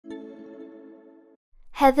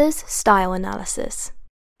Heather's style analysis.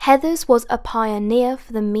 Heather's was a pioneer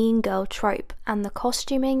for the mean girl trope, and the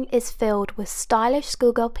costuming is filled with stylish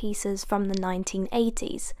schoolgirl pieces from the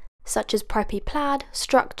 1980s, such as preppy plaid,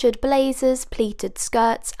 structured blazers, pleated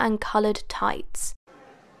skirts, and coloured tights.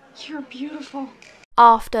 You're beautiful.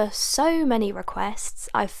 After so many requests,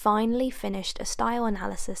 I've finally finished a style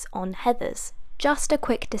analysis on Heather's. Just a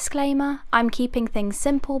quick disclaimer, I'm keeping things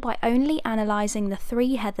simple by only analysing the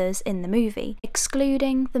 3 Heathers in the movie,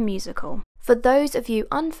 excluding the musical. For those of you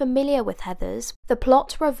unfamiliar with Heather's, the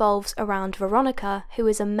plot revolves around Veronica, who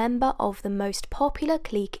is a member of the most popular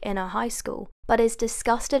clique in her high school, but is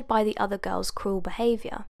disgusted by the other girls' cruel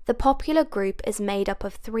behaviour. The popular group is made up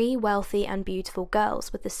of 3 wealthy and beautiful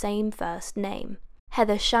girls with the same first name.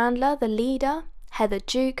 Heather Chandler, the leader, Heather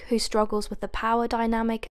Duke, who struggles with the power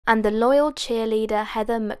dynamic, and the loyal cheerleader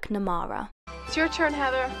Heather McNamara. It's your turn,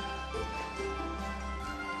 Heather.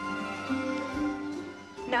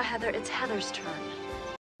 Now, Heather, it's Heather's turn.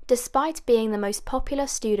 Despite being the most popular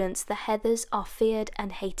students, the Heathers are feared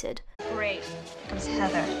and hated. Great. Here comes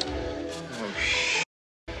Heather. Oh,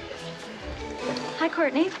 Hi,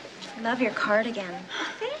 Courtney. Love your cardigan.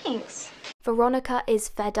 Oh, thanks. Veronica is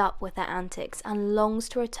fed up with her antics and longs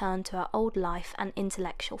to return to her old life and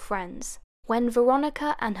intellectual friends. When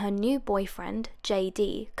Veronica and her new boyfriend,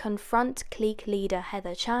 JD, confront clique leader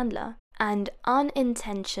Heather Chandler and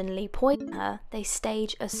unintentionally poison her, they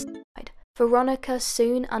stage a suicide. Veronica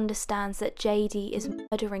soon understands that JD is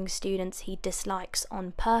murdering students he dislikes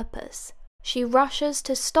on purpose. She rushes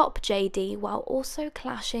to stop JD while also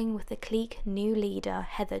clashing with the clique new leader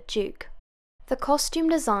Heather Duke. The costume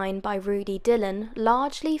design by Rudy Dillon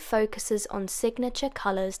largely focuses on signature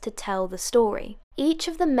colours to tell the story. Each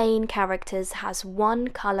of the main characters has one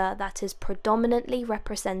colour that is predominantly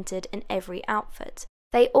represented in every outfit.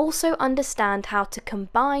 They also understand how to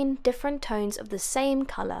combine different tones of the same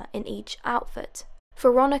colour in each outfit.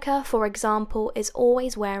 Veronica, for example, is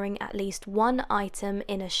always wearing at least one item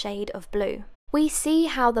in a shade of blue. We see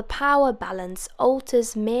how the power balance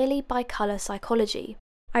alters merely by colour psychology.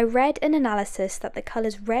 I read an analysis that the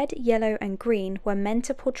colours red, yellow and green were meant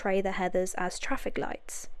to portray the Heathers as traffic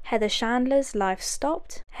lights. Heather Chandler's life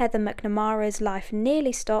stopped, Heather McNamara's life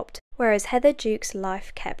nearly stopped, whereas Heather Duke's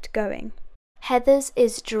life kept going. Heather's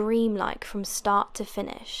is dreamlike from start to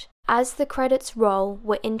finish. As the credits roll,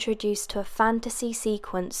 we're introduced to a fantasy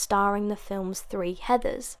sequence starring the film's 3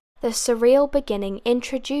 Heathers. The surreal beginning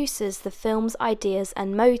introduces the film's ideas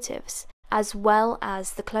and motives, as well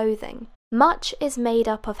as the clothing. Much is made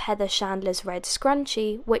up of Heather Chandler's red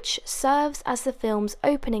scrunchie, which serves as the film's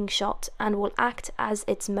opening shot and will act as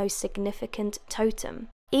its most significant totem.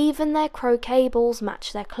 Even their croquet balls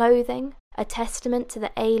match their clothing, a testament to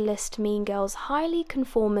the A-list Mean Girls' highly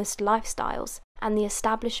conformist lifestyles and the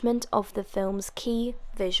establishment of the film's key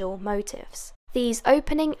visual motifs. These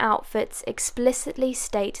opening outfits explicitly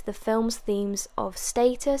state the film's themes of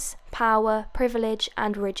status, power, privilege,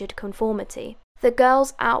 and rigid conformity. The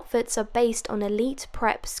girls' outfits are based on elite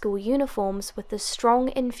prep school uniforms with the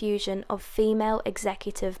strong infusion of female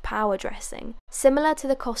executive power dressing, similar to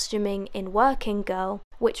the costuming in Working Girl,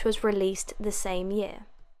 which was released the same year.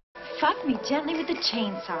 Fuck me gently with the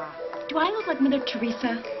chainsaw. Do I look like Mother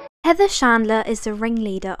Teresa? Heather Chandler is the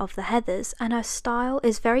ringleader of the Heathers, and her style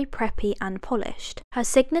is very preppy and polished. Her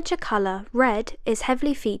signature colour, red, is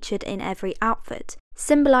heavily featured in every outfit,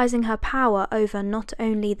 symbolising her power over not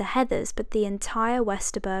only the Heathers but the entire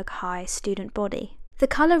Westerberg High student body. The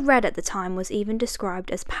colour red at the time was even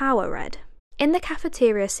described as power red. In the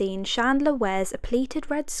cafeteria scene, Chandler wears a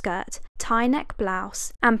pleated red skirt, tie-neck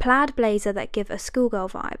blouse, and plaid blazer that give a schoolgirl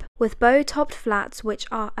vibe, with bow-topped flats which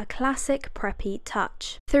are a classic preppy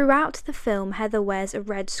touch. Throughout the film, Heather wears a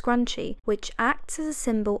red scrunchie, which acts as a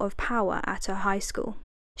symbol of power at her high school.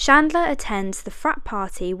 Chandler attends the frat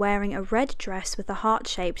party wearing a red dress with a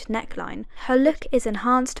heart-shaped neckline. Her look is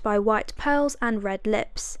enhanced by white pearls and red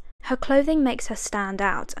lips. Her clothing makes her stand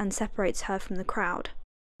out and separates her from the crowd.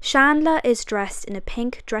 Chandler is dressed in a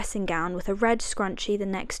pink dressing gown with a red scrunchie the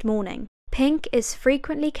next morning. Pink is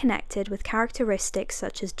frequently connected with characteristics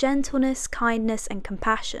such as gentleness, kindness, and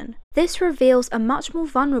compassion. This reveals a much more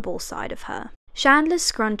vulnerable side of her. Chandler's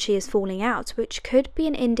scrunchie is falling out, which could be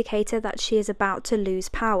an indicator that she is about to lose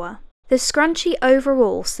power. The scrunchie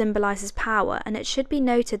overall symbolises power, and it should be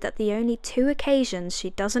noted that the only 2 occasions she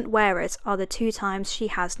doesn't wear it are the 2 times she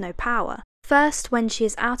has no power. First, when she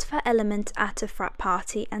is out of her element at a frat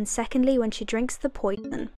party, and secondly, when she drinks the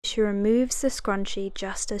poison. She removes the scrunchie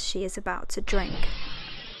just as she is about to drink.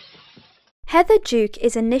 Heather Duke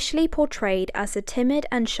is initially portrayed as a timid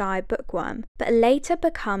and shy bookworm, but later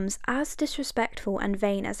becomes as disrespectful and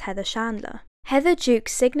vain as Heather Chandler. Heather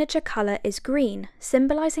Duke's signature colour is green,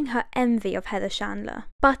 symbolising her envy of Heather Chandler,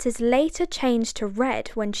 but is later changed to red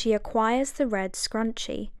when she acquires the red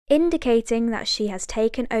scrunchie, indicating that she has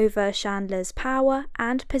taken over Chandler's power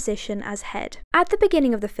and position as head. At the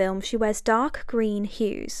beginning of the film, she wears dark green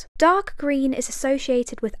hues. Dark green is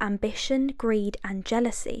associated with ambition, greed, and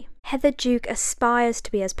jealousy. Heather Duke aspires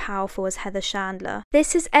to be as powerful as Heather Chandler.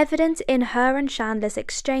 This is evident in her and Chandler's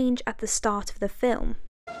exchange at the start of the film.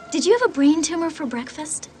 Did you have a brain tumor for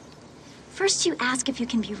breakfast? First you ask if you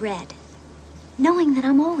can be red, knowing that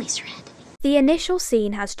I'm always red. The initial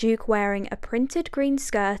scene has Duke wearing a printed green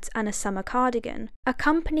skirt and a summer cardigan,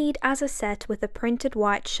 accompanied as a set with a printed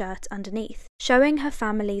white shirt underneath, showing her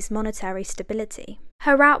family's monetary stability.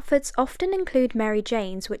 Her outfits often include Mary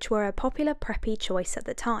Jane's, which were a popular preppy choice at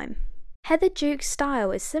the time. Heather Duke's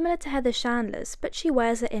style is similar to Heather Chandler's, but she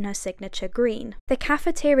wears it in her signature green. The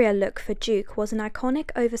cafeteria look for Duke was an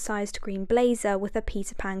iconic oversized green blazer with a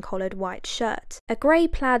Peter Pan collared white shirt, a grey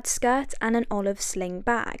plaid skirt and an olive sling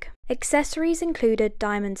bag. Accessories included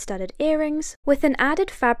diamond-studded earrings, with an added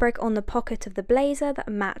fabric on the pocket of the blazer that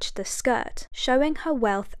matched the skirt, showing her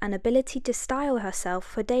wealth and ability to style herself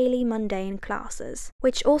for daily mundane classes,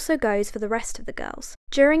 which also goes for the rest of the girls.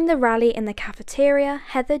 During the rally in the cafeteria,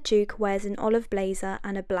 Heather Duke wears an olive blazer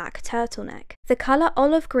and a black turtleneck. The colour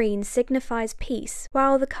olive green signifies peace,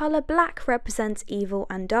 while the colour black represents evil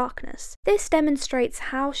and darkness. This demonstrates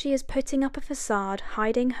how she is putting up a facade,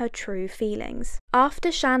 hiding her true feelings.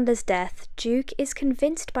 After Chandler's death, Duke is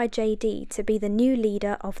convinced by JD to be the new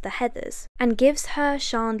leader of the Heathers, and gives her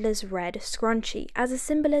Chandler's red scrunchie as a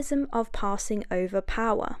symbolism of passing over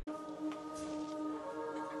power.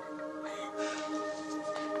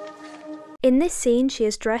 In this scene, she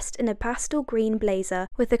is dressed in a pastel green blazer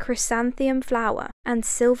with a chrysanthemum flower and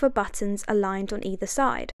silver buttons aligned on either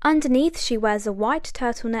side. Underneath, she wears a white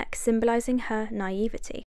turtleneck symbolising her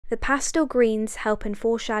naivety. The pastel greens help in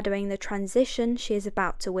foreshadowing the transition she is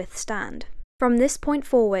about to withstand. From this point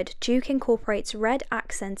forward, Duke incorporates red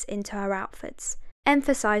accents into her outfits,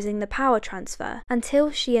 emphasising the power transfer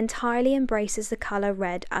until she entirely embraces the colour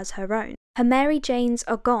red as her own. Her Mary Janes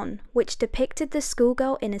are gone, which depicted the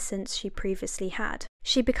schoolgirl innocence she previously had.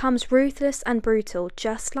 She becomes ruthless and brutal,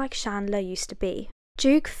 just like Chandler used to be.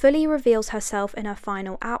 Duke fully reveals herself in her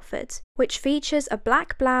final outfit, which features a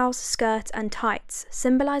black blouse, skirt and tights,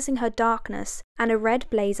 symbolising her darkness, and a red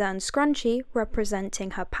blazer and scrunchie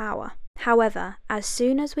representing her power. However, as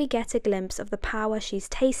soon as we get a glimpse of the power she's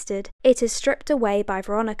tasted, it is stripped away by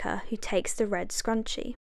Veronica, who takes the red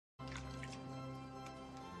scrunchie.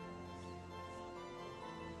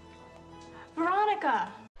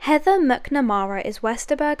 Veronica! Heather McNamara is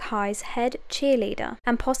Westerberg High's head cheerleader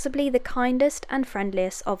and possibly the kindest and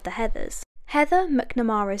friendliest of the Heathers. Heather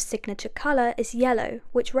McNamara's signature colour is yellow,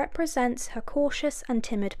 which represents her cautious and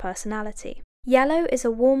timid personality. Yellow is a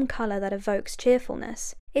warm colour that evokes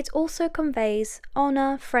cheerfulness. It also conveys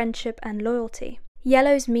honour, friendship and loyalty.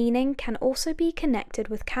 Yellow's meaning can also be connected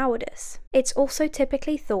with cowardice. It's also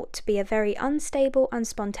typically thought to be a very unstable and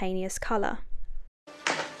spontaneous colour.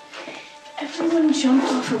 Everyone jump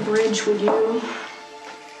off a bridge, would you?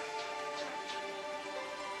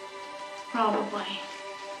 Probably.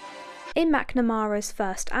 In McNamara's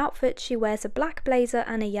first outfit, she wears a black blazer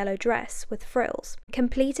and a yellow dress with frills,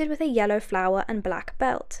 completed with a yellow flower and black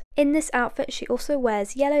belt. In this outfit, she also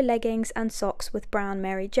wears yellow leggings and socks with brown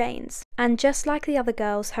Mary Janes. And just like the other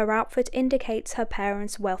girls, her outfit indicates her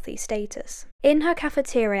parents' wealthy status. In her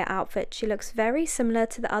cafeteria outfit, she looks very similar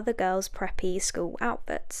to the other girls' preppy school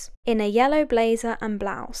outfits, in a yellow blazer and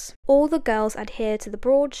blouse. All the girls adhere to the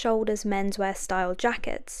broad shoulders menswear style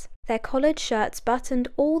jackets, their collared shirts buttoned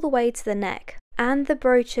all the way to the neck, and the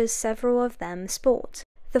brooches several of them sport.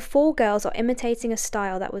 The four girls are imitating a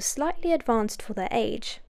style that was slightly advanced for their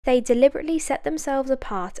age. They deliberately set themselves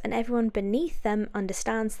apart, and everyone beneath them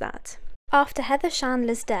understands that. After Heather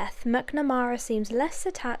Chandler's death, McNamara seems less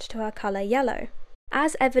attached to her colour yellow,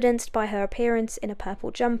 as evidenced by her appearance in a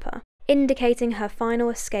purple jumper, indicating her final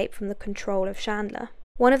escape from the control of Chandler.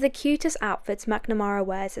 One of the cutest outfits McNamara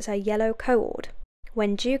wears is her yellow cord,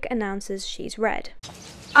 when Duke announces she's red.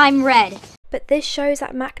 I'm red. But this shows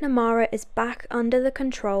that McNamara is back under the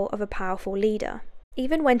control of a powerful leader.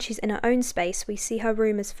 Even when she's in her own space, we see her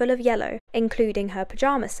room is full of yellow, including her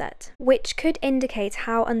pyjama set, which could indicate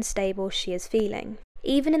how unstable she is feeling,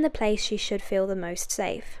 even in the place she should feel the most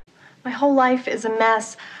safe. My whole life is a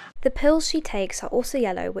mess. The pills she takes are also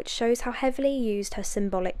yellow, which shows how heavily used her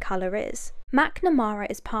symbolic colour is. McNamara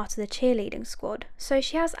is part of the cheerleading squad, so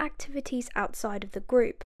she has activities outside of the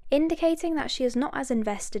group, indicating that she is not as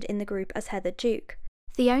invested in the group as Heather Duke.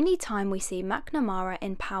 The only time we see McNamara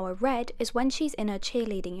in power red is when she's in her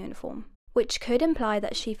cheerleading uniform, which could imply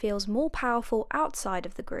that she feels more powerful outside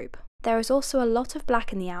of the group. There is also a lot of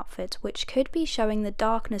black in the outfit, which could be showing the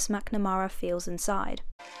darkness McNamara feels inside.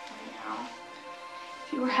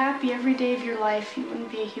 If you were happy every day of your life, you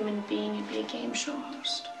wouldn't be a human being, you'd be a game show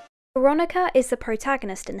host. Veronica is the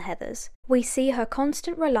protagonist in Heathers. We see her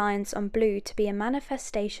constant reliance on Blue to be a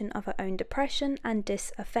manifestation of her own depression and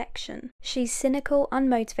disaffection. She's cynical,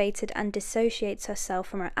 unmotivated, and dissociates herself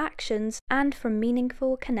from her actions and from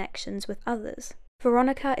meaningful connections with others.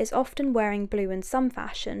 Veronica is often wearing blue in some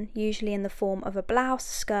fashion, usually in the form of a blouse,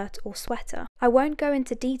 skirt, or sweater. I won't go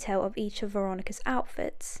into detail of each of Veronica's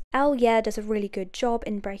outfits. Elle Yair does a really good job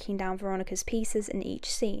in breaking down Veronica's pieces in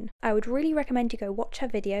each scene. I would really recommend you go watch her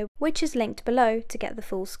video, which is linked below to get the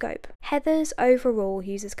full scope. Heathers overall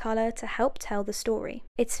uses colour to help tell the story.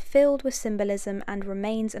 It's filled with symbolism and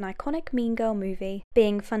remains an iconic Mean Girl movie,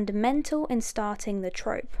 being fundamental in starting the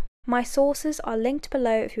trope. My sources are linked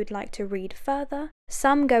below if you would like to read further.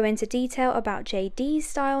 Some go into detail about JD's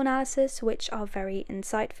style analysis, which are very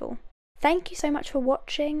insightful. Thank you so much for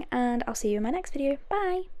watching, and I'll see you in my next video.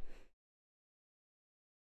 Bye!